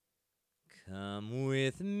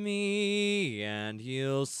with me and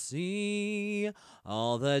you'll see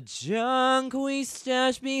all the junk we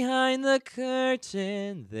stash behind the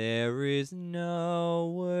curtain. There is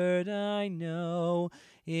no word I know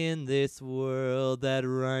in this world that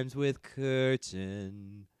rhymes with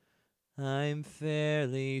curtain. I'm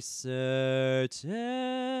fairly certain.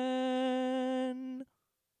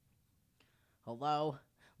 Hello,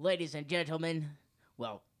 ladies and gentlemen.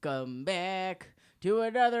 Welcome back to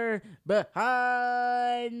another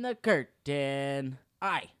Behind the Curtain.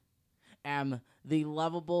 I am the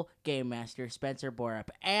lovable Game Master, Spencer Borup,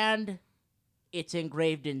 and it's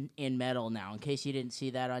engraved in metal now. In case you didn't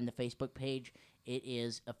see that on the Facebook page, it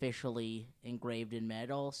is officially engraved in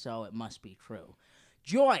metal, so it must be true.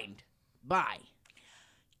 Joined by...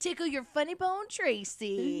 Tickle your funny bone,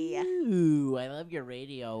 Tracy. Ooh, I love your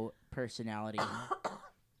radio personality.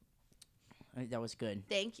 That was good.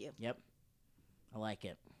 Thank you. Yep. I like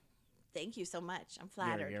it. Thank you so much. I'm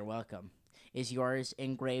flattered. You're welcome. Is yours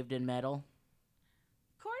engraved in metal?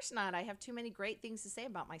 Of course not. I have too many great things to say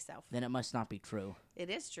about myself. Then it must not be true. It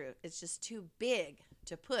is true. It's just too big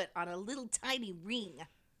to put on a little tiny ring.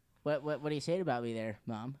 What are you saying about me there,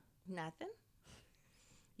 Mom? Nothing.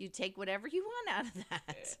 You take whatever you want out of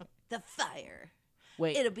that. The fire.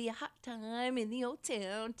 Wait. It'll be a hot time in the old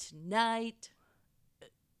town tonight.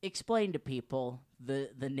 Explain to people the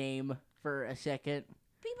name for a second.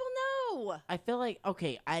 People know. I feel like,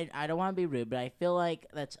 okay, I don't want to be rude, but I feel like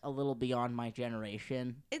that's a little beyond my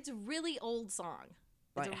generation. It's a really old song.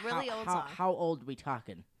 It's Like, a really old song. How old we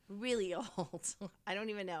talking? Really old. I don't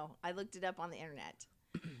even know. I looked it up on the internet.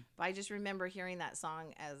 But I just remember hearing that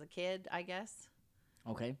song as a kid, I guess.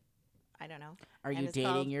 Okay. I don't know. Are And you it's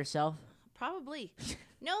dating called- yourself? Probably.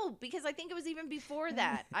 No, because I think it was even before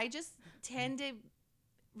that. I just tend to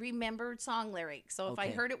remember song lyrics. So if I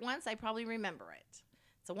Okay. heard it once, I probably remember it.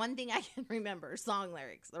 So one thing I can remember, song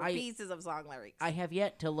lyrics, or pieces of song lyrics. I have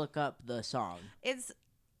yet to look up the song. It's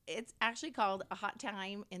actually called A Hot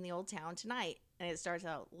Time in the Old Town Tonight. And it starts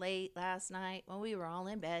out, late last night when we were all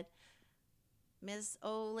in bed. Miss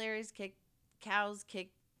O'Leary's cows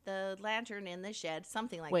kicked the lantern in the shed.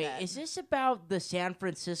 Something like Wait, that. is this about the San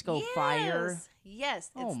Francisco fire? Yes,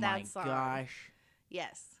 it's Oh that song. my gosh.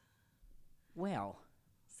 Yes. Well,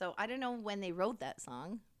 So I don't know when they wrote that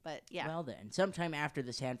song, but yeah. well then, sometime after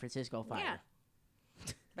the San Francisco fire. Yeah.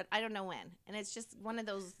 But I don't know when. And it's just one of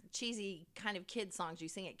those cheesy kind of kid songs you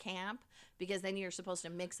sing at camp because then you're supposed to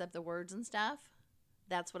mix up the words and stuff.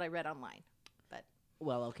 That's what I read online. But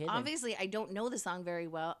Well, okay then. obviously I don't know the song very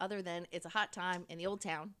well other than it's a hot time in the old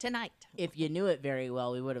town tonight. If you knew it very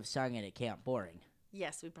well, we would have sung it at Camp Boring.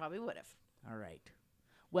 Yes, we probably would have. All right.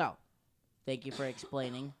 Well, thank you for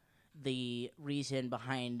explaining the reason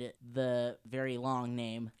behind the very long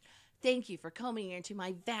name. Thank you for coming into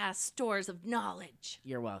my vast stores of knowledge.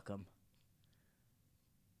 You're welcome.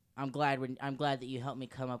 I'm glad that you helped me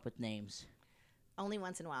come up with names. Only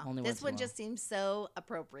once in a while. Only this once in a one while. just seems so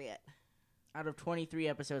appropriate. Out of 23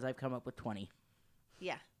 episodes, I've come up with 20.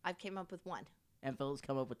 Yeah, I've came up with one. And Phil's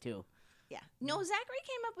come up with 2. Yeah. No, Zachary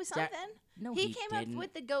came up with Zach- something. No, he he came didn't. up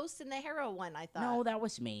with the ghost and the hero one, I thought. No, that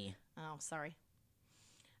was me. Oh, sorry.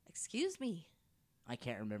 Excuse me. I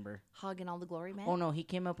can't remember. Hogging all the glory, man. Oh, no, he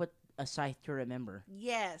came up with a scythe to remember.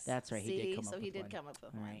 Yes. That's right, he did See? come up So he with did one. come up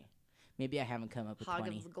with All one. right. Maybe I haven't come up with Hog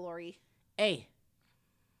 20. of the glory. Hey,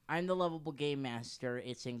 I'm the lovable game master.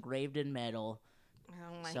 It's engraved in metal.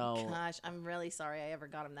 Oh my So- gosh. I'm really sorry I ever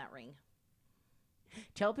got him that ring.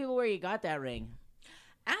 Tell people where you got that ring.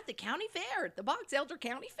 At the county fair. The Box Elder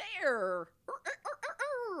County Fair.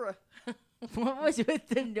 What was with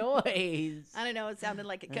the noise? I don't know. It sounded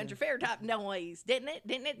like a country fair type noise, didn't it?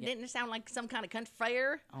 Didn't it? Yeah. Didn't it sound like some kind of country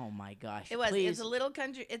fair? Oh my gosh! It was. Please. It's a little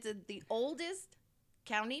country. It's the oldest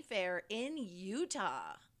county fair in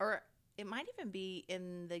Utah, or it might even be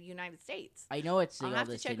in the United States. I know it's the I'll have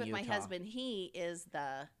to oldest check in with my Utah. husband. He is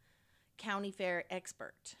the county fair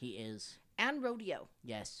expert He is. and rodeo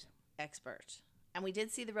Yes. expert. And we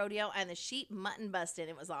did see the rodeo and the sheep mutton busting.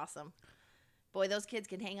 It was awesome. Boy, those kids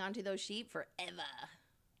can hang on to those sheep forever.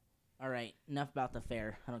 All right. Enough about the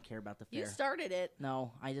fair. I don't care about the fair. You started it.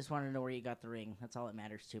 No, I just want to know where you got the ring. That's all that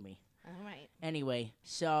matters to me. All right. Anyway,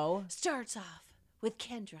 so Starts off with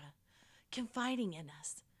Kendra confiding in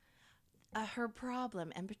us her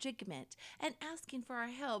problem and predicament and asking for our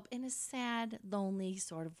help in a sad, lonely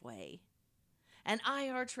sort of way. And I,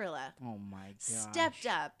 Artrilla, oh my gosh. stepped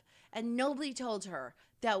up and nobly told her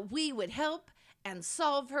that we would help and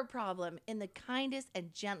solve her problem in the kindest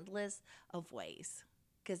and gentlest of ways.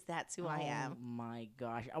 Because that's who I am. Oh my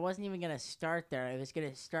gosh. I wasn't even going to start there. I was going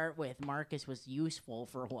to start with Marcus was useful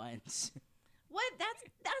for once. What?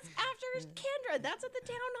 That's after Kendra. Kendra. That's at the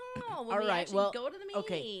town hall when All we right, actually well, go to the meeting.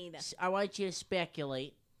 Okay, I want you to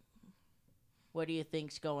speculate. What do you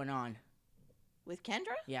think's going on? With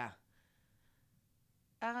Kendra? Yeah.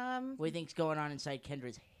 What do you think's going on inside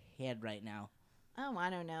Kendra's head right now? Oh, I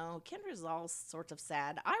don't know. Kendra's all sorts of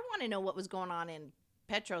sad. I want to know what was going on in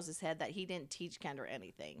Petros' head that he didn't teach Kendra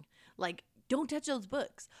anything. Like, don't touch those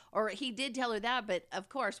books. Or he did tell her that, but of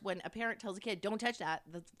course, when a parent tells a kid, don't touch that,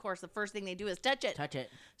 of course, the first thing they do is touch it. Touch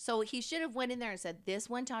it. So he should have went in there and said, this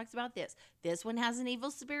one talks about this. This one has an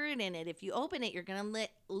evil spirit in it. If you open it, you're going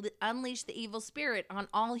to unleash the evil spirit on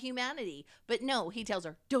all humanity. But no, he tells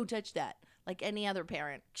her, don't touch that. Like any other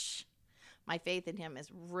parent. Shh. My faith in him is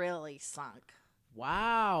really sunk.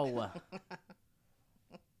 Wow.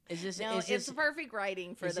 It's perfect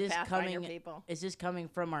writing for the Pathfinder people. Is this coming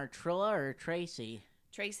from Artrilla or Tracy?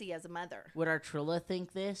 Tracy as a mother. Would Artrilla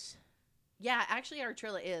think this? Yeah, actually,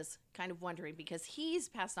 Artrilla is kind of wondering because he's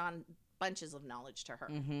passed on bunches of knowledge to her.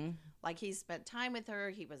 Mm-hmm. Like he's spent time with her.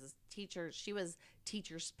 He was a teacher. She was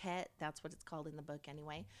teacher's pet. That's what it's called in the book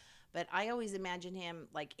anyway. But I always imagine him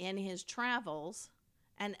like in his travels.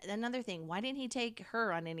 And another thing, why didn't he take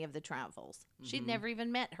her on any of the travels? She'd never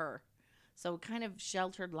even met her. So kind of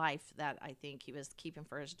sheltered life that I think he was keeping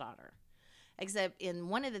for his daughter. Except in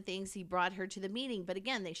one of the things, he brought her to the meeting. But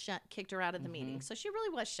again, they kicked her out of the meeting. So she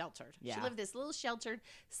really was sheltered. Yeah. She lived this little sheltered,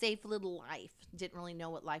 safe little life. Didn't really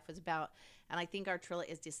know what life was about. And I think Artrilla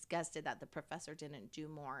is disgusted that the professor didn't do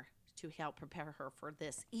more to help prepare her for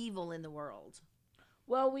this evil in the world.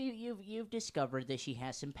 Well, you've discovered that she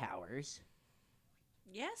has some powers.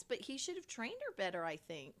 Yes, but he should have trained her better, I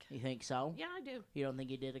think. You think so? Yeah, I do. You don't think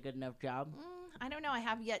he did a good enough job? I don't know. I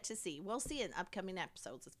have yet to see. We'll see in upcoming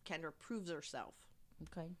episodes if Kendra proves herself.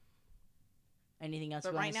 Okay. Anything else But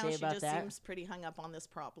you want right to now, say she about just that? seems pretty hung up on this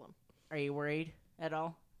problem. Are you worried at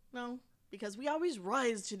all? No, because we always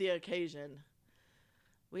rise to the occasion.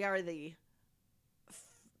 We are the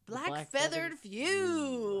black-feathered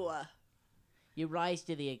few. You rise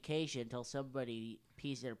to the occasion till somebody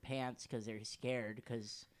pees their pants because they're scared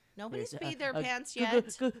because Nobody's peed their pants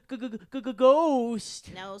yet.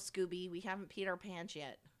 Ghost. No, Scooby, we haven't peed our pants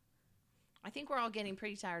yet. I think we're all getting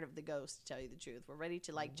pretty tired of the ghost, to tell you the truth. We're ready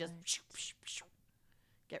to, like, just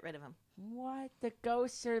get rid of them. What? The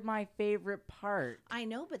ghosts are my favorite part. I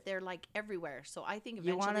know, but they're, like, everywhere. So I think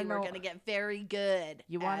You wanna eventually we're know- going to get very good.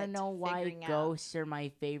 You want to at know why figuring out- ghosts are my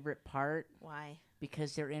favorite part? Why?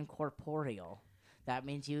 Because they're incorporeal. That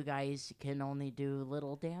means you guys can only do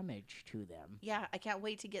little damage to them. Yeah, I can't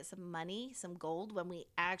wait to get some money, some gold when we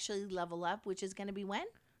actually level up, which is going to be when?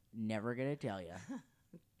 Never gonna tell you.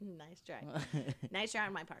 Nice try. Nice try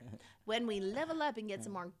on my part. When we level up and get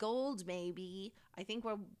some more gold, maybe, I think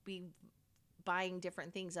we'll be buying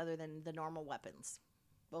different things other than the normal weapons.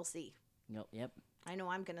 We'll see. Yep. I know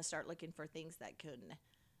I'm going to start looking for things that can,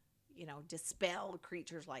 dispel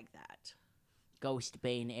creatures like that. Ghost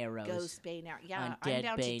bane arrows. Ghost bane arrows. Yeah, Undead I'm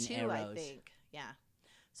down bane to 2, arrows. I think. Yeah.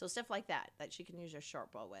 So stuff like that she can use her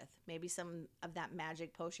short bow with. Maybe some of that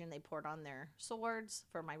magic potion they poured on their swords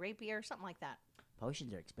for my rapier, something like that.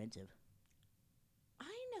 Potions are expensive. I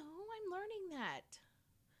know. I'm learning that.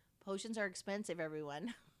 Potions are expensive,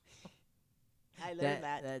 everyone. I learned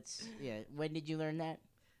that. When did you learn that?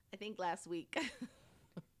 I think last week.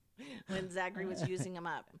 When Zachary was using them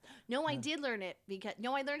up. No, I did learn it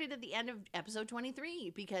I learned it at the end of episode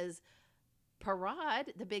 23 because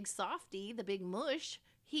Parad, the big softy, the big mush,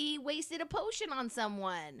 he wasted a potion on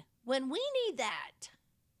someone when we need that.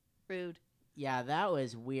 Rude. Yeah, that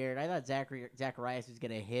was weird. I thought Zacharias was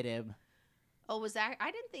gonna hit him. Oh, was that?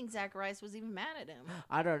 I didn't think Zacharias was even mad at him.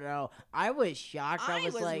 I don't know. I was shocked. I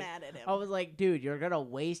was mad at him. I was like, dude, you're gonna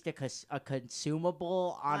waste a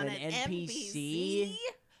consumable on an NPC?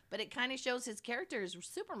 But it kind of shows his character is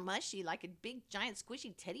super mushy, like a big, giant,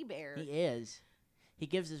 squishy teddy bear. He is. He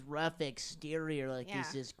gives his rough exterior like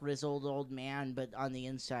he's this grizzled old man, but on the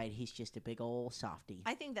inside, he's just a big old softy.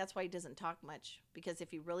 I think that's why he doesn't talk much, because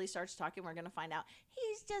if he really starts talking, we're going to find out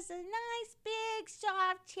he's just a nice, big,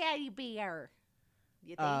 soft teddy bear.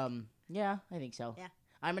 You think? Yeah, I think so. Yeah.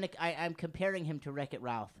 I'm comparing him to Wreck-It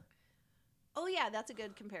Ralph. Oh, yeah, that's a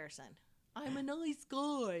good comparison. I'm a nice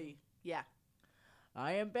guy. Yeah.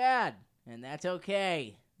 I am bad, and that's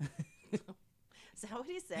okay. Is that what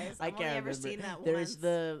he says? I I've only can't ever remember. seen that There's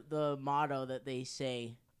once. the motto that they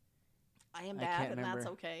say. I am I bad, can't and remember.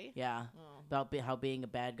 that's okay. Yeah, Oh. about how being a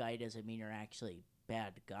bad guy doesn't mean you're actually a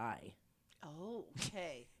bad guy. Oh,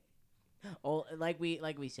 okay. Oh, like we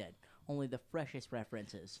said, only the freshest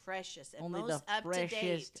references. Freshest and Only most the up-to-date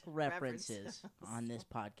freshest references on this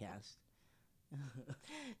podcast.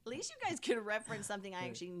 At least you guys could reference something I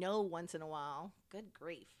actually know once in a while. Good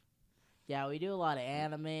grief. Yeah, we do a lot of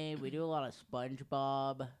anime. We do a lot of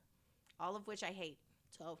SpongeBob. All of which I hate.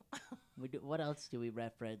 So We do. What else do we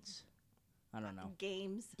reference? I don't know.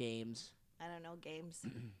 games. Games. I don't know games.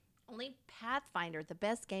 Only Pathfinder, the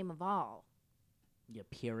best game of all. You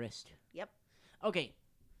purist. Yep. Okay.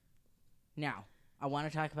 Now, I want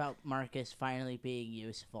to talk about Marcus finally being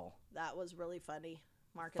useful. That was really funny.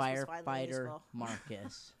 Marcus was finally Firefighter useful.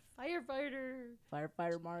 Marcus.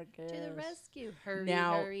 Firefighter Marcus. to the rescue. Hurry,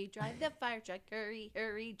 Now- hurry, drive the fire truck. Hurry,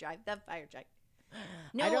 hurry, drive the fire truck. I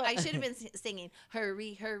No, don't- I should have been singing.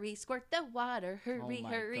 Hurry, hurry, squirt the water. Hurry, my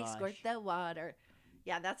hurry, squirt gosh. the water.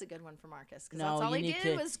 Yeah, that's a good one for Marcus. Because No, that's all you he need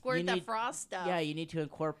did to- was squirt you the need- frost stuff. Yeah, you need to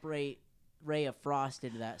incorporate Ray of Frost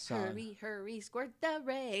into that song. Hurry, hurry, squirt the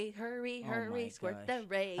ray. Hurry, Oh hurry, my squirt gosh. the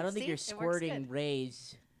ray. I don't think See? you're It works squirting good.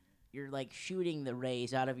 rays. You're like shooting the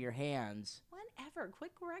rays out of your hands. Whatever.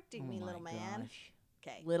 Quit correcting Oh me, my little man. gosh.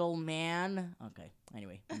 Okay. Little man. Okay.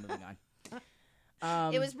 Anyway, I'm moving on.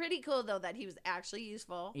 It was pretty cool though that he was actually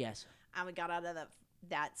useful. Yes. And we got out of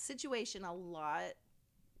that situation a lot.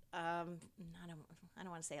 I don't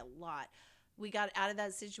want to say a lot. We got out of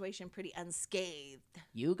that situation pretty unscathed.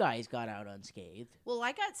 You guys got out unscathed. Well,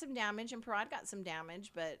 I got some damage and Parad got some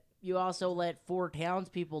damage, but You also let 4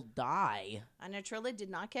 townspeople die. Artrilla did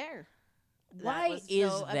not care. That Why was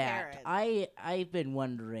is so that? apparent. I've been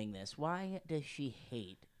wondering this. Why does she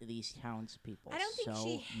hate these townspeople I don't think so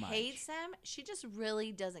she much? hates them. She just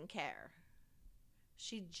really doesn't care.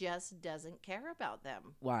 She just doesn't care about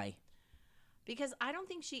them. Why? Because I don't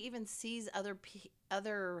think she even sees other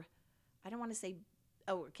I don't want to say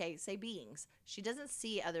say beings. She doesn't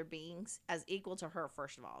see other beings as equal to her.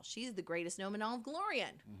 First of all, she's the greatest gnome in all of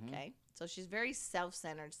Glorian. Mhm. Okay, so she's very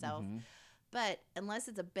self-centered self. Mhm. But unless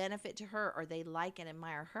it's a benefit to her or they like and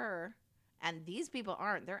admire her, and these people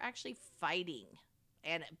aren't, they're actually fighting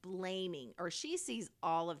and blaming, or she sees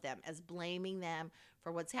all of them as blaming them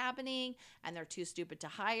for what's happening, and they're too stupid to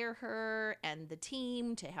hire her and the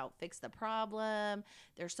team to help fix the problem.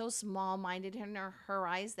 They're so small-minded in her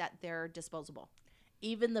eyes that they're disposable.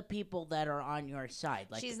 Even the people that are on your side,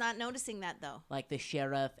 like She's not noticing that, though. like the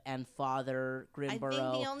sheriff and Father I think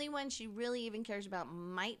Grimborough. the only one she really even cares about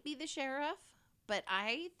might be the sheriff, but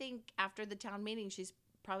I think after the town meeting, she's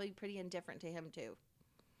probably pretty indifferent to him, too.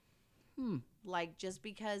 Like, just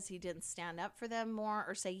because he didn't stand up for them more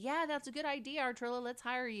or say, yeah, that's a good idea, Artrilla, let's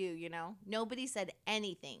hire you, you know? Nobody said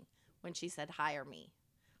anything when she said, hire me,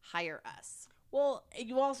 hire us. Well,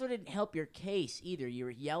 you also didn't help your case either. You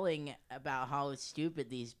were yelling about how stupid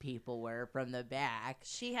these people were from the back.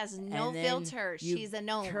 She has no And then filter. you She's a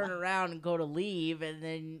gnome. Turn around and go to leave, and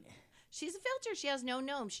then She's a filter. She has no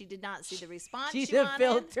gnome. She did not see the response she's she a wanted.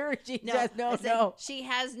 filter. She says I no, said, no. She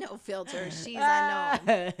has no filter. She's a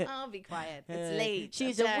gnome. Oh, be quiet. It's late.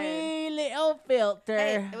 She's I'm a tired. wee little filter.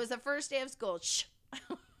 Hey, it was the first day of school. Shh.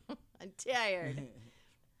 I'm tired.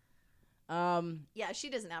 Yeah, she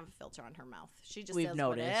doesn't have a filter on her mouth. She just We've says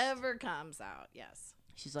noticed. whatever comes out. Yes.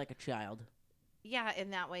 She's like a child. Yeah,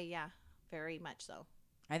 in that way, yeah. Very much so.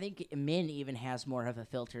 I think Min even has more of a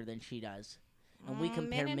filter than she does. And we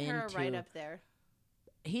compare Min and Min her are to. right up there.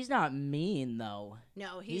 He's not mean though.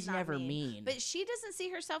 No, He's not never mean. But she doesn't see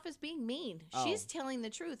herself as being mean. Oh. She's telling the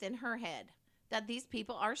truth in her head that these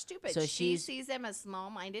people are stupid. So she she's- sees them as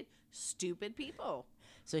small-minded, stupid people.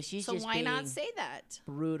 So she's So just why being not say that?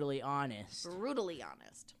 brutally honest. Brutally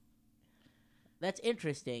honest. That's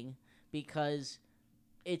interesting because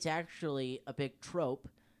it's actually a big trope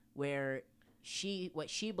where what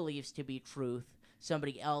she believes to be truth,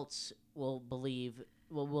 somebody else will believe.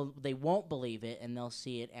 Well, they won't believe it, and they'll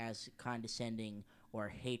see it as condescending or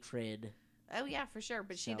hatred. Oh yeah, for sure.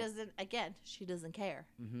 But she So- doesn't. Again, she doesn't care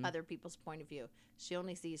Mhm. other people's point of view. She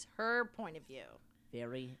only sees her point of view,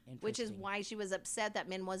 Very interesting. which is why she was upset that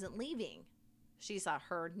Min wasn't leaving. She saw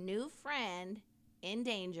her new friend in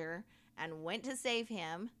danger and went to save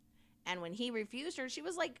him. And when he refused her, she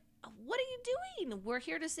was like, "What are you doing? We're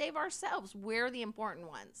here to save ourselves. We're the important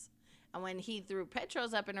ones." And when he threw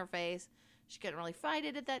Petros up in her face, she couldn't really fight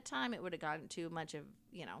it at that time. It would have gotten too much of,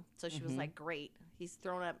 so she was Mhm. like, great. He's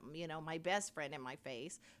thrown up, my best friend in my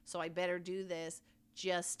face. So I better do this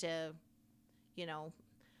just to,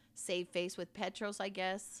 save face with Petros, I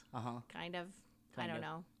guess. Kind of. I Kind don't of.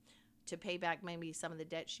 know. To pay back maybe some of the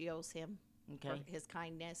debt she owes him for Okay. his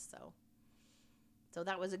kindness. So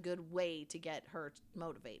that was a good way to get her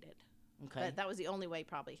motivated. Okay. But that was the only way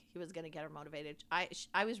probably he was going to get her motivated. I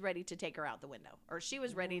was ready to take her out the window, or she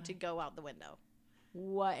was ready to go out the window.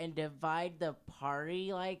 What, and divide the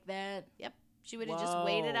party like that? Yep. She would have just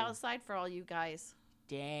waited Whoa. outside for all you guys.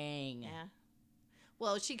 Dang. Yeah.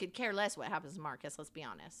 Well, she could care less what happens to Marcus, let's be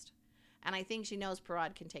honest. And I think she knows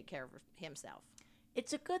Parad can take care of himself.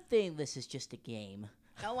 It's a good thing this is just a game.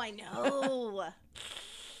 Oh, I know.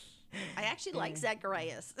 I actually like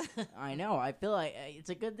Zacharias. I know. I feel like it's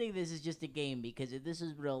a good thing this is just a game, because if this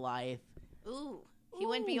is real life, Ooh, he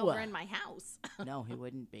wouldn't be over in my house. no, he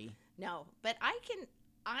wouldn't be. No, but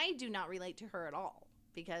I do not relate to her at all,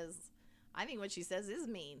 because I think what she says is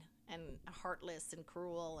mean and heartless and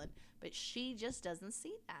cruel, but she just doesn't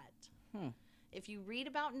see that. If you read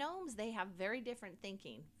about gnomes, they have very different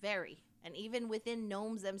thinking, and even within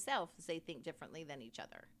gnomes themselves, they think differently than each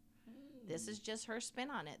other. This is just her spin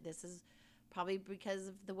on it. This is probably because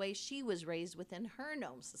of the way she was raised within her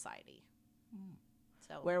gnome society.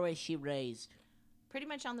 So Where was she raised? pretty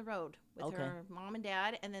much on the road with her mom and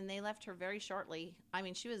dad, and then they left her very shortly. I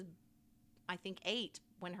mean, she was, I think, 8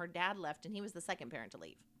 when her dad left, and he was the second parent to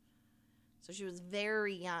leave. So she was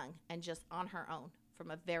very young and just on her own from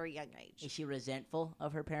a very young age. Is she resentful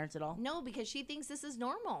of her parents at all? No, because she thinks this is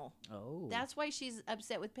normal. Oh. That's why she's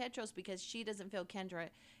upset with Petros, because she doesn't feel Kendra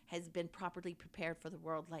has been properly prepared for the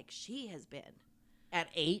world like she has been. At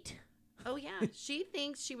 8? Oh, yeah. She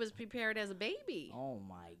thinks she was prepared as a baby. Oh,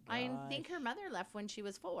 my God. I think her mother left when she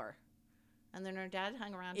was 4. And then her dad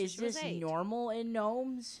hung around till Is she was this 8. normal in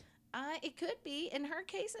gnomes? It could be. In her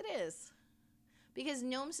case, it is. Because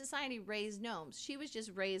gnome society raised gnomes. She was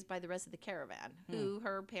just raised by the rest of the caravan, who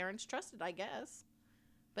her parents trusted, I guess.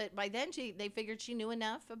 But by then, they figured she knew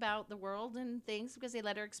enough about the world and things because they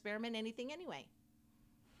let her experiment anything anyway.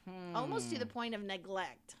 Almost to the point of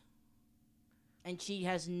neglect. And she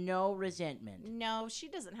has no resentment. No, she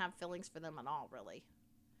doesn't have feelings for them at all, really.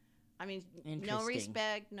 I mean, no Interesting.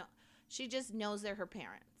 respect. No, she just knows they're her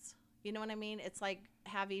parents. You know what I mean? It's like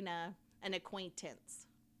having an acquaintance.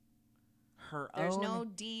 There's no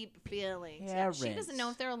deep feelings. Yeah, she doesn't know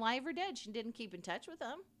if they're alive or dead. She didn't keep in touch with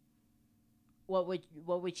them. What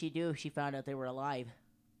would she do if she found out they were alive?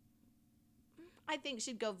 I think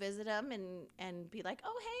she'd go visit them and be like,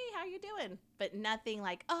 "Oh, hey, how you doing?" But nothing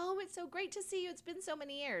like, "Oh, it's so great to see you. It's been so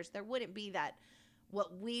many years." There wouldn't be that.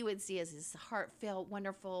 What we would see as this heartfelt,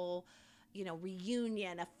 wonderful,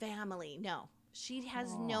 reunion, a family. No, she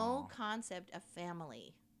has no concept of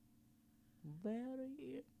family.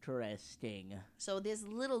 Very interesting. So this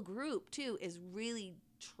little group, too, is really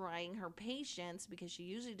trying her patience because she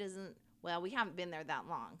usually doesn't, well, we haven't been there that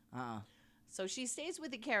long. So she stays with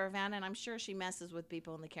the caravan, and I'm sure she messes with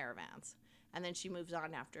people in the caravans. And then she moves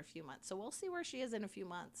on after a few months. So we'll see where she is in a few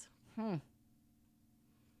months.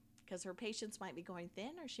 Because her patience might be going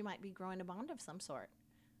thin, or she might be growing a bond of some sort.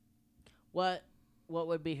 What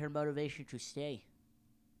would be her motivation to stay?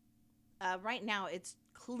 Right now, it's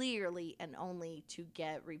clearly and only to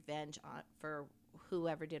get revenge for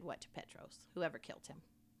whoever did what to Petros, whoever killed him.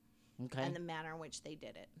 Okay. And the manner in which they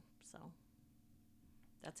did it. So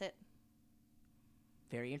that's it.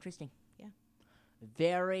 Very interesting. Yeah.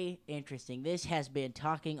 Very interesting. This has been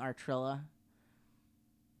Talking Artrilla.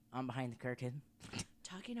 I'm behind the curtain.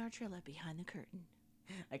 Talking Artrilla behind the curtain.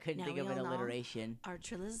 I couldn't Now think we of an all know alliteration.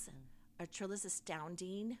 Artrilla's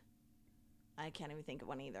astounding. I can't even think of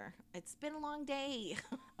one either. It's been a long day.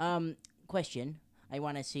 Question. I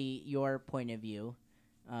want to see your point of view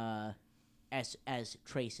as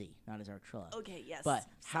Tracy, not as Artrilla. Okay, yes. But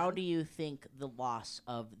how do you think the loss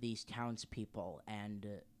of these townspeople and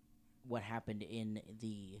what happened in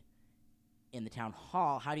the town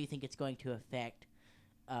hall, how do you think it's going to affect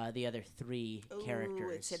the other 3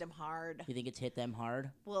 characters? It's hit him hard. You think it's hit them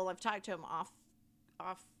hard? Well, I've talked to him off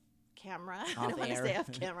camera. I Off don't want to air. say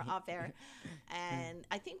off camera, off air. And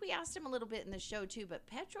I think we asked him a little bit in the show too, but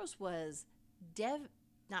Petros was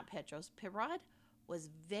Pirad was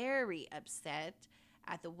very upset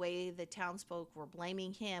at the way the townsfolk were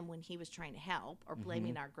blaming him when he was trying to help, or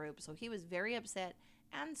blaming our group. So he was very upset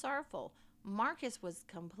and sorrowful. Marcus was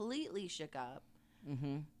completely shook up,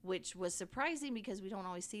 which was surprising because we don't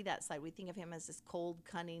always see that side. We think of him as this cold,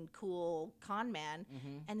 cunning, cool con man,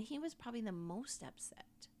 and he was probably the most upset.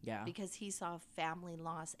 Yeah. Because he saw family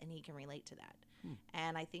loss and he can relate to that.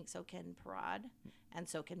 And I think so can Parad and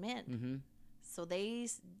so can Min. So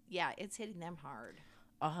it's hitting them hard.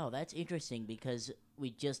 Oh, that's interesting because we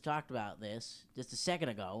just talked about this just a second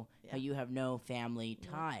ago, how you have no family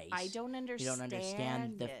ties. I don't understand. You don't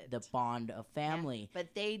understand the bond of family. Yeah,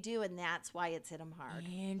 but they do, and that's why it's hit them hard.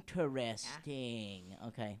 Interesting. Yeah.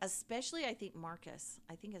 Okay. Especially, I think Marcus.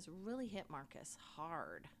 I think it's really hit Marcus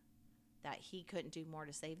hard that he couldn't do more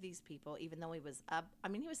to save these people, even though he was up. I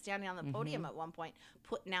mean, he was standing on the podium at one point,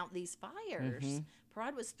 putting out these fires.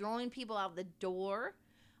 Parad was throwing people out the door.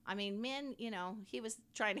 I mean, Min, he was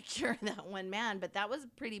trying to cure that one man, but that was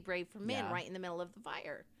pretty brave for Min right in the middle of the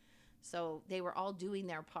fire. So they were all doing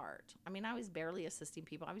their part. I mean, I was barely assisting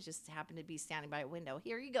people. I was just happened to be standing by a window.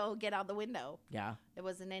 Here you go, get out the window. Yeah. It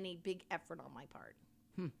wasn't any big effort on my part.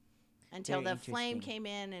 Hmm. Until Very the flame interesting. came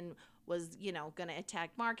in and was, going to attack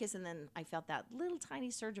Marcus. And then I felt that little tiny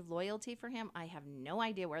surge of loyalty for him. I have no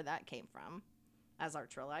idea where that came from. As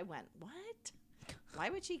Artrilla, I went, what? Why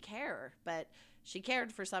would she care? But she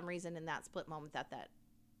cared for some reason in that split moment that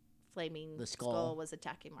flaming The skull skull. was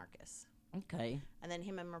attacking Marcus. Okay. And then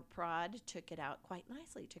him and Prod took it out quite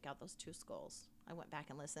nicely, took out those 2 skulls. I went back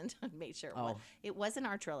and listened and made sure it wasn't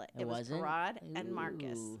Artrilla. It was wasn't? Prod and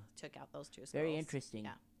Marcus Ooh. took out those 2 skulls. Very interesting.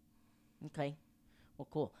 Yeah. Okay. Well,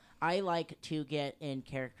 cool. I like to get in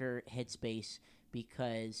character headspace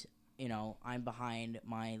because, I'm behind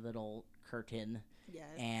my little curtain Yes.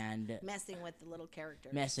 and Messing with the little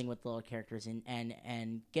characters. messing with little characters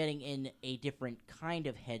and getting in a different kind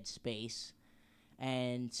of headspace.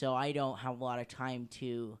 And so I don't have a lot of time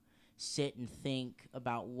to sit and think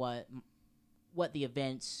about what the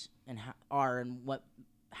events are and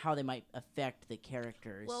how they might affect the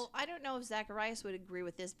characters. Well, I don't know if Zacharias would agree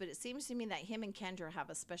with this, but it seems to me that him and Kendra have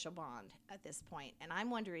a special bond at this point. And I'm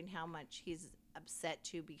wondering how much he's upset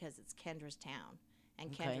too because it's Kendra's town.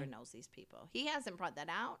 And Okay. Kendra knows these people. He hasn't brought that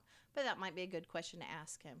out, but that might be a good question to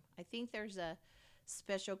ask him. I think there's a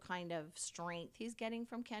special kind of strength he's getting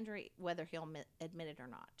from Kendra, whether he'll admit it or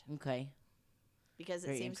not. Okay. Because it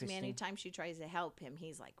Very seems to me interesting. anytime she tries to help him,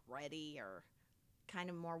 he's like ready or kind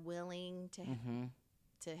of more willing Mm-hmm.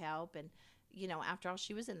 to help. And, after all,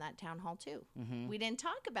 she was in that town hall too. Mm-hmm. We didn't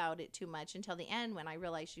talk about it too much until the end when I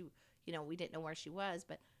realized we didn't know where she was.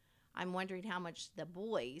 But I'm wondering how much the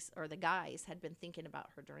boys or the guys had been thinking about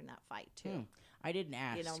her during that fight too. I didn't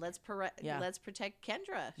ask. Yeah. Let's protect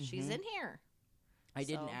Kendra. She's Mhm. in here. I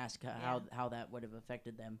didn't So, ask yeah. how that would have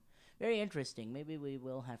affected them. Very interesting. Maybe we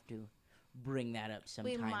will have to bring that up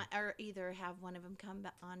sometime. We might or either have one of them come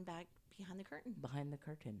on back behind the curtain Behind the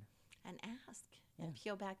curtain. and ask and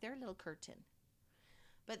peel back their little curtain.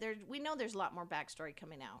 But we know there's a lot more backstory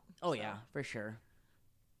coming out. Oh so. yeah, for sure.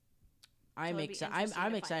 I'm it'd be excited. interesting to I'm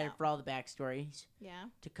find excited out. for all the backstories Yeah.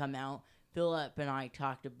 to come out. Philip and I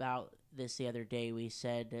talked about this the other day. We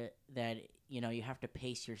said that you have to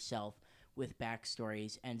pace yourself with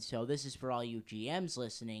backstories, and so this is for all you GMs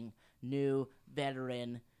listening, new,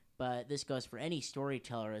 veteran, but this goes for any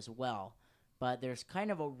storyteller as well. But there's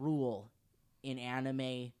kind of a rule in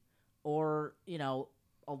anime, or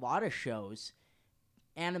a lot of shows,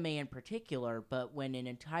 anime in particular. But when an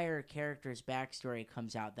entire character's backstory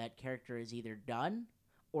comes out, that character is either done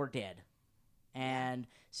or dead. And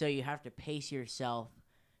so you have to pace yourself,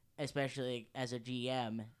 especially as a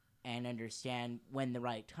GM, and understand when the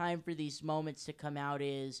right time for these moments to come out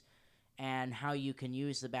is, and how you can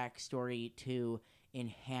use the backstory to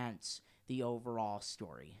enhance the overall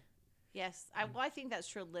story. Yes, I think that's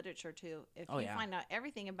true literature too. If Oh, you yeah. find out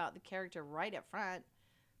everything about the character right up front,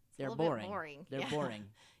 it's They're a little boring. bit boring. They're Yeah. boring.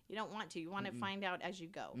 You don't want to. You want to find out as you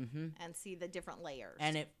go Mm-hmm. and see the different layers.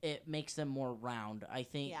 And it makes them more round. I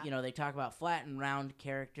think, Yeah. they talk about flat and round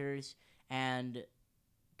characters, and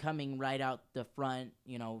coming right out the front,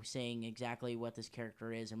 saying exactly what this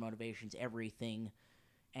character is, their motivations, everything,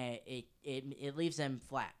 and it leaves them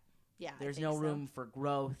flat. yeah, There's I no think so. room for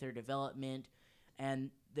growth or development, and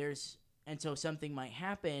so something might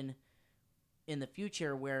happen in the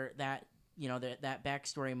future where that that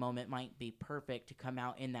backstory moment might be perfect to come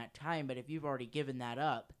out in that time, but if you've already given that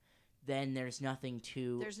up, then there's nothing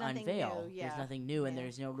to There's nothing unveil. new, yeah. There's nothing new, and Yeah.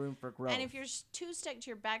 there's no room for growth. And if you're too stuck to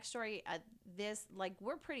your backstory at this, like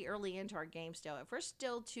we're pretty early into our game still. If we're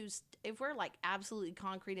still if we're like absolutely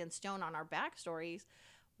concrete and stone on our backstories,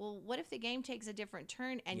 well, what if the game takes a different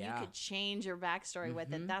turn and Yeah. you could change your backstory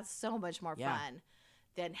with it? Mhm. That's so much more Yeah. fun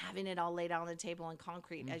than having it all laid out on the table in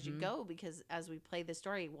concrete as you Mhm. go. Because as we play the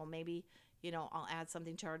story, well, maybe I'll add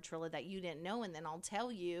something to Artrilla that you didn't know, and then I'll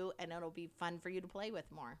tell you, and it'll be fun for you to play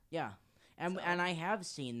with more. Yeah, and So- and I have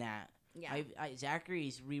seen that. Yeah,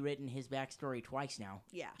 Zachary's rewritten his backstory twice now.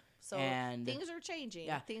 yeah. So And- things are changing.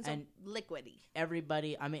 yeah, Things and- are liquidy.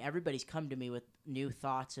 Everybody's come to me with new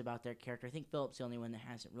thoughts about their character. I think Philip's the only one that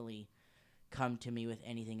hasn't really come to me with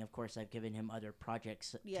anything. Of course, I've given him other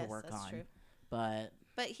projects Yes, to work that's on, true. but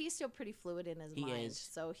But he's still pretty fluid in his He mind, is.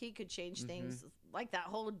 so he could change Mhm. things like that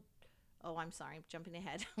whole. Oh, I'm sorry, I'm jumping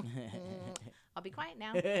ahead. I'll be quiet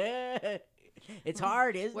now. it's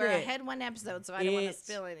hard, isn't We're it? ahead one episode, so I don't want to It's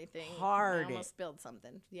spill anything. hard. I almost spilled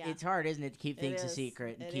something. Yeah, It's hard, isn't it, to keep it things a is.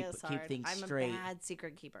 secret and It keep is keep hard. things I'm straight. a bad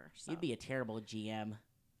secret keeper. So. You'd be a terrible GM.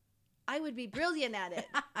 I would be brilliant at it.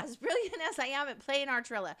 As brilliant as I am at playing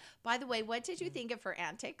Artrilla. By the way, what did you think of her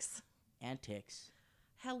antics? Antics.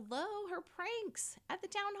 Hello, her pranks at the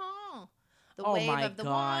town hall. The Oh wave my of the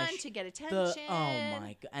gosh. wand to get attention.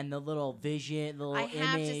 And the little vision, the little I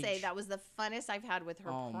have image. to say that was the funnest I've had with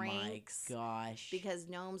her pranks. Oh my gosh. Because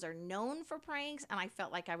gnomes are known for pranks, and I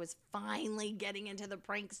felt like I was finally getting into the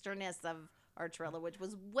pranksterness of Artrilla, which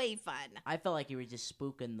was way fun. I felt like you were just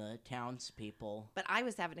spooking the townspeople. But I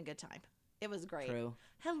was having a good time. It was great. True.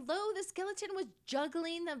 Hello, the skeleton was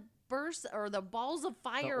juggling the bursts or the balls of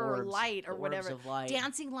fire or orbs, light or the whatever. orbs of light.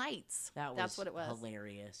 Dancing lights. That's what it was.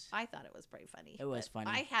 Hilarious. I thought it was pretty funny. It was but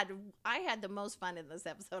funny. I had the most fun in this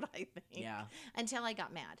episode, I think. Yeah. Until I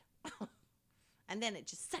got mad. And then it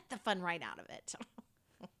just sucked the fun right out of it.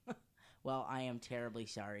 Well, I am terribly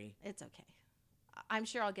sorry. It's okay. I'm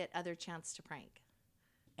sure I'll get other chance to prank.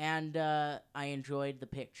 And I enjoyed the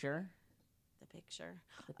picture. The picture.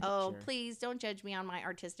 The Oh, picture. please don't judge me on my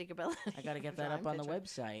artistic ability. I got to get that Drawing up on the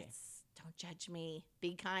picture. website. Don't judge me.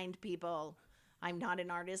 Be kind, people. I'm not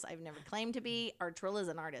an artist. I've never claimed to be. Artrilla's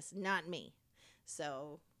an artist, not me.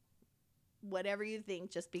 So, whatever you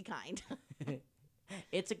think, just be kind.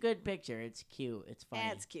 It's a good picture. It's cute. It's funny.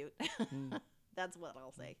 It's cute. That's what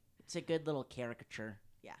I'll say. It's a good little caricature.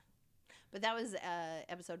 But that was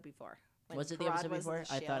episode before. when Was it the Parad episode was before?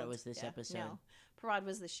 I thought it shield. was this episode. No, Parad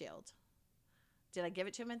was the shield. Did I give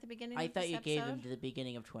it to him at the beginning I of thought this you episode? gave him to the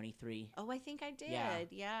beginning of 23. Oh, I think I did. Yeah.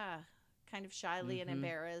 Yeah. Kind of shyly and Mhm.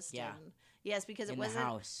 embarrassed. Yeah. And yes, because it In the wasn't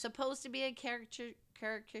house. supposed to be a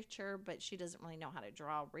caricature, but she doesn't really know how to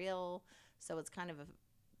draw real. So it's kind of a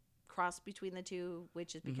cross between the two,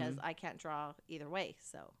 which is because I can't draw either way.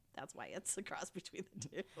 So that's why it's a cross between the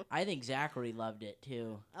two. I think Zachary loved it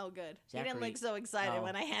too. Oh, good. He Zachary- didn't look so excited oh.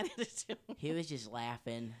 when I handed it to him. He was just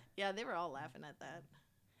laughing. Yeah, they were all laughing at that.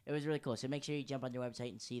 It was really cool. So make sure you jump on their website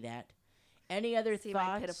and see that. Any other See thoughts?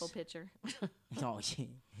 my pitiful picture. Oh,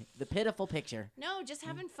 the pitiful picture. No, just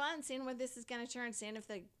having fun, seeing where this is going to turn, seeing if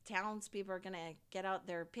the townspeople are going to get out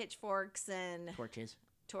their pitchforks and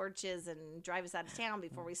Torches. and drive us out of town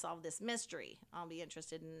before we solve this mystery. I'll be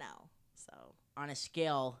interested to know. So, On a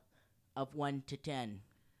scale of 1 to 10.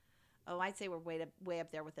 oh, I'd say we're way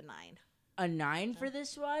up there with a 9. A 9 for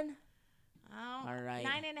this one? Oh, All right.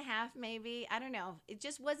 9.5 maybe. I don't know. It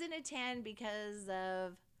just wasn't a 10 because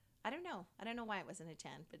of I don't know. I don't know why it wasn't a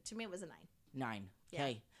 10, but to me it was a 9. 9. Yeah.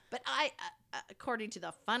 Okay. But according to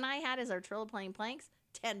the fun I had as Artrilla playing planks,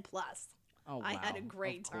 10 plus. Oh, wow. I had a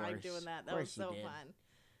great Of time course. doing that. Of That was course you so did.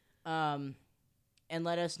 fun. And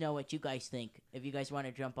let us know what you guys think. If you guys want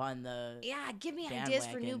to jump on the... Yeah, give me ideas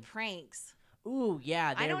for new bandwagon. pranks. Ooh,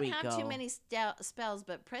 yeah, there we go. I don't have too many spells,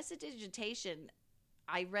 but prestidigitation,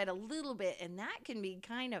 I read a little bit, and that can be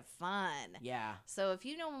kind of fun. Yeah, So if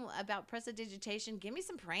you know about prestidigitation, give me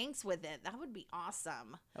some pranks with it. That would be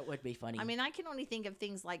awesome. that would be funny. I mean, I can only think of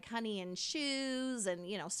things like honey and shoes and,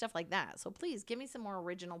 stuff like that. So please give me some more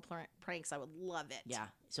original pranks. I would love it. yeah,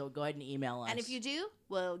 so go ahead and email us. And if you do,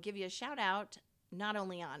 we'll give you a shout out, not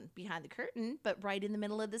only on Behind the Curtain, but right in the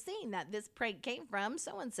middle of the scene that this prank came from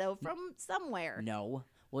so-and-so from somewhere. No,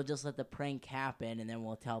 we'll just let the prank happen, and then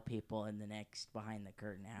we'll tell people in the next Behind the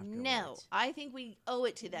Curtain afterwards. No, I think we owe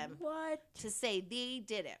it to them What? to say they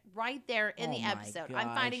did it right there in Oh the my episode.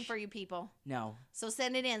 I'm fighting gosh. for you people. No, So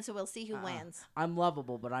send it in so we'll see who wins. I'm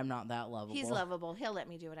lovable, but I'm not that lovable. He's lovable. He'll let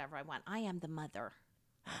me do whatever I want. I am the mother.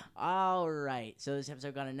 All right, so this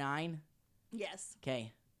episode got a 9? Yes.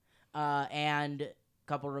 Okay. And a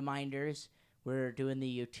couple reminders. We're doing the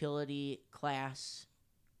utility class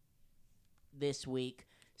this week,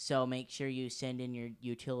 so make sure you send in your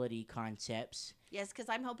utility concepts. Yes, because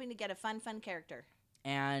I'm hoping to get a fun character.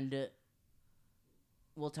 And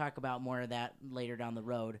we'll talk about more of that later down the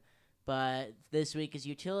road. But this week is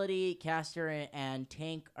utility. Caster and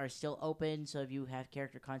tank are still open, so if you have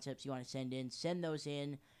character concepts you want to send those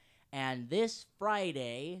in. And this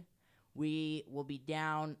Friday, we will be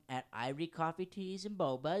down at Ivory Coffee Teas and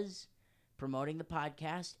Boba's promoting the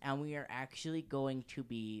podcast, and we are actually going to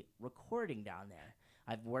be recording down there.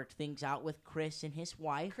 I've worked things out with Chris and his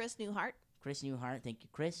wife. Chris Newhart. Chris Newhart, thank you,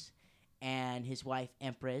 Chris, and his wife,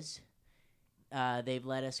 Empress. They've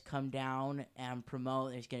let us come down and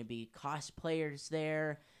promote. There's going to be cosplayers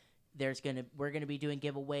there. We're going to be doing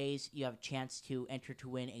giveaways. You have a chance to enter to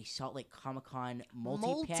win a Salt Lake Comic-Con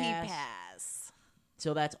multi-pass.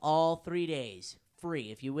 So that's all 3 days free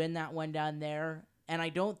if you win that one down there. And I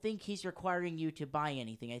don't think he's requiring you to buy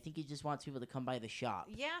anything. I think he just wants people to come by the shop.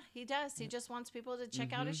 Yeah, he does. He just wants people to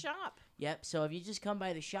check out his shop. Yep. So if you just come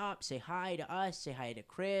by the shop, say hi to us, say hi to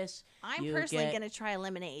Chris. I'm You personally get- going to try a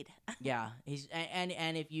lemonade. Yeah, and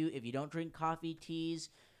if you don't drink coffee, teas,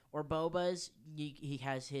 or bobas. He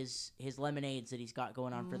has his lemonades that he's got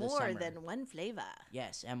going on for the summer. More than one flavor.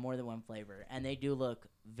 Yes, and more than one flavor, and they do look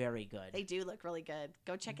very good. They do look really good.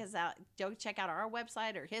 Go check us out. Go check out our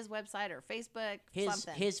website or his website or Facebook.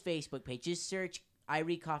 Something. His Facebook page. Just search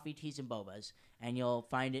Irie Coffee Teas and Bobas, and you'll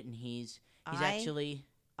find it. And he's actually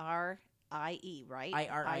R-I-E, right?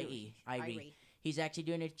 Irie. Irie. He's actually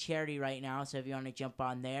doing a charity right now, so if you want to jump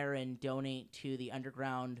on there and donate to the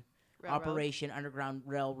Underground Operation Underground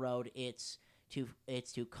Railroad, it's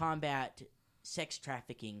to combat sex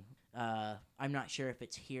trafficking. I'm not sure if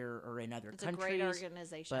it's here or in other countries. It's a great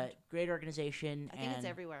organization. But great organization. I think it's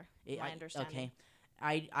everywhere. My understanding.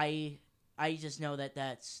 Okay. I just know that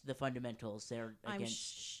that's the fundamentals. They're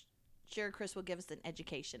against. I'm sure Chris will give us an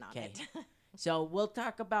education on it. So we'll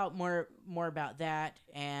talk about more about that,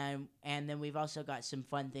 and then we've also got some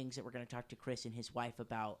fun things that we're going to talk to Chris and his wife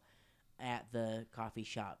about at the coffee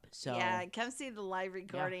shop. So yeah, come see the live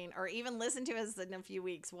recording, or even listen to us in a few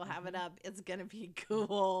weeks. We'll have it up. It's gonna be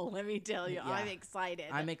cool. Let me tell you, I'm excited.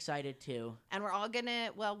 I'm excited too. And we're all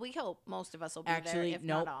gonna. Well, we hope most of us will be there. If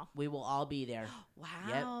Nope, not all, we will all be there. Wow.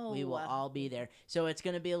 Yep, we will all be there. So it's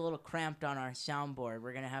gonna be a little cramped on our soundboard.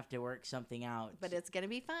 We're gonna have to work something out. But it's gonna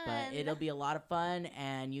be fun. But it'll be a lot of fun,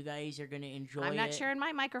 and you guys are gonna enjoy it. I'm not sharing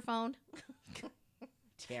my microphone.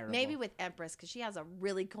 Terrible. Maybe with Empress, because she has a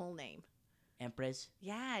really cool name. Empress?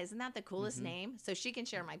 Yeah, isn't that the coolest name? So she can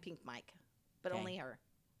share my pink mic, but only her.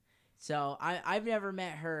 So I've never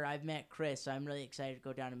met her. I've met Chris, so I'm really excited to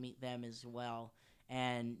go down and meet them as well.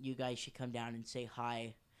 And you guys should come down and say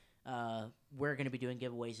hi. We're going to be doing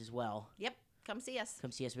giveaways as well. Yep, come see us.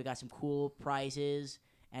 Come see us. We got some cool prizes,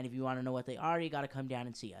 and if you want to know what they are, you got to come down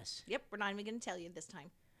and see us. Yep, we're not even going to tell you this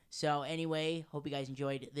time. So anyway, hope you guys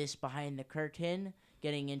enjoyed this Behind the Curtain,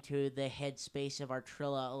 getting into the headspace of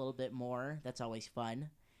Artrilla a little bit more. That's always fun.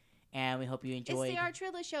 And we hope you enjoyed. It's the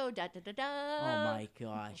Artrilla Show. Da, da, da, da. Oh, my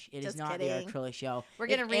gosh. It is not kidding. the Artrilla Show. We're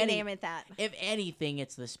going to rename it that. If anything,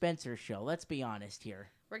 it's the Spencer Show. Let's be honest here.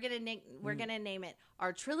 We're gonna name it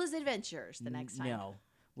Artrilla's Adventures the next time. No,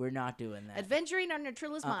 we're not doing that. Adventuring on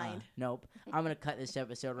Artrilla's mind. Nope. I'm going to cut this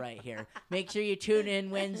episode right here. Make sure you tune in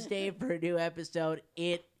Wednesday for a new episode.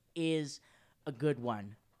 It is a good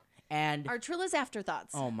one. And Artrilla's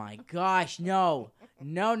Afterthoughts. Oh my gosh, no.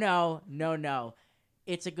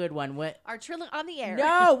 It's a good one. What? Artrilla on the air.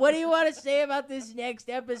 No, what do you want to say about this next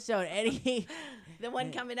episode? The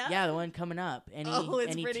one coming up? Yeah, the one coming up. Any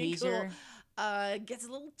pretty teaser? Cool. Gets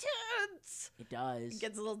a little tense. It does.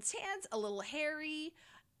 Gets a little tense, a little hairy,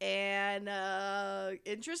 and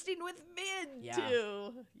interesting with men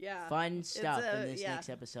too. Yeah. Fun stuff in this next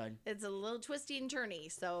episode. It's a little twisty and turny,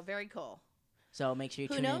 so very cool. So make sure you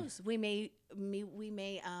tune in. Who knows? We may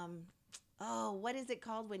what is it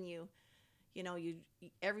called when you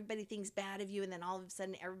everybody thinks bad of you and then all of a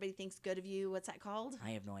sudden everybody thinks good of you? What's that called?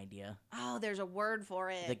 I have no idea. Oh, there's a word for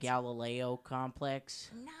it. The Galileo complex?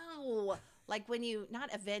 No. Like when you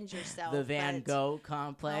not avenge yourself. The Van Gogh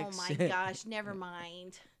complex? Oh my gosh, never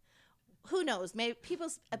mind. Who knows? Maybe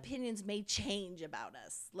people's opinions may change about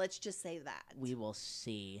us. Let's just say that. We will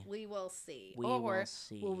see. We will see. We will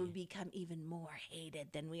see. Will we become even more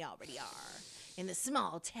hated than we already are in the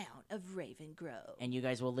small town of Raven Grove? And you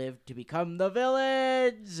guys will live to become the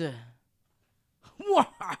villains.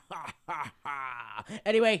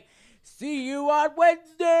 Anyway, see you on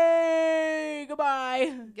Wednesday.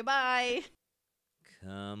 Goodbye. Goodbye.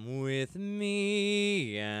 Come with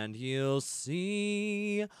me and you'll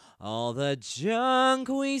see all the junk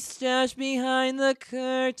we stash behind the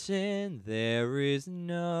curtain. There is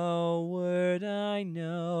no word I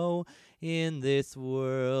know in this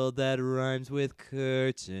world that rhymes with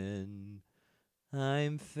curtain.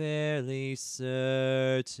 I'm fairly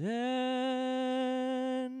certain.